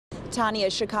Tanya,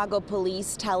 Chicago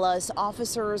police tell us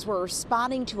officers were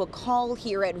responding to a call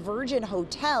here at Virgin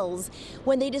Hotels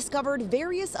when they discovered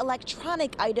various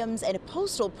electronic items and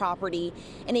postal property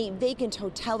in a vacant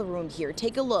hotel room here.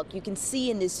 Take a look. You can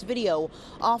see in this video,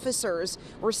 officers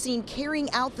were seen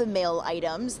carrying out the mail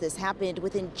items. This happened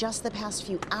within just the past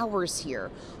few hours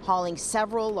here, hauling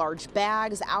several large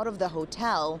bags out of the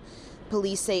hotel.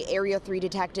 Police say Area 3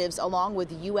 detectives along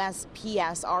with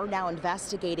USPS are now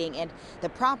investigating, and the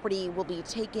property will be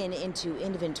taken into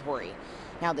inventory.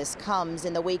 Now, this comes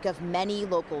in the wake of many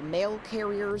local mail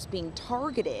carriers being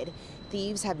targeted.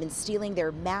 Thieves have been stealing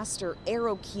their master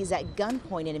arrow keys at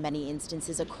gunpoint in many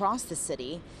instances across the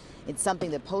city. It's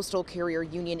something the Postal Carrier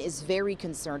Union is very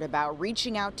concerned about,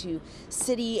 reaching out to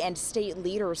city and state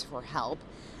leaders for help.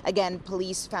 Again,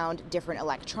 police found different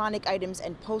electronic items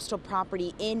and postal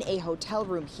property in a hotel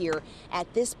room here.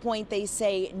 At this point, they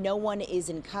say no one is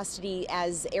in custody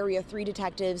as Area 3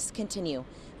 detectives continue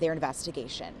their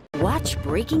investigation. Watch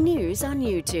breaking news on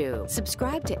YouTube.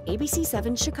 Subscribe to ABC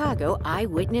 7 Chicago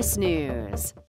Eyewitness News.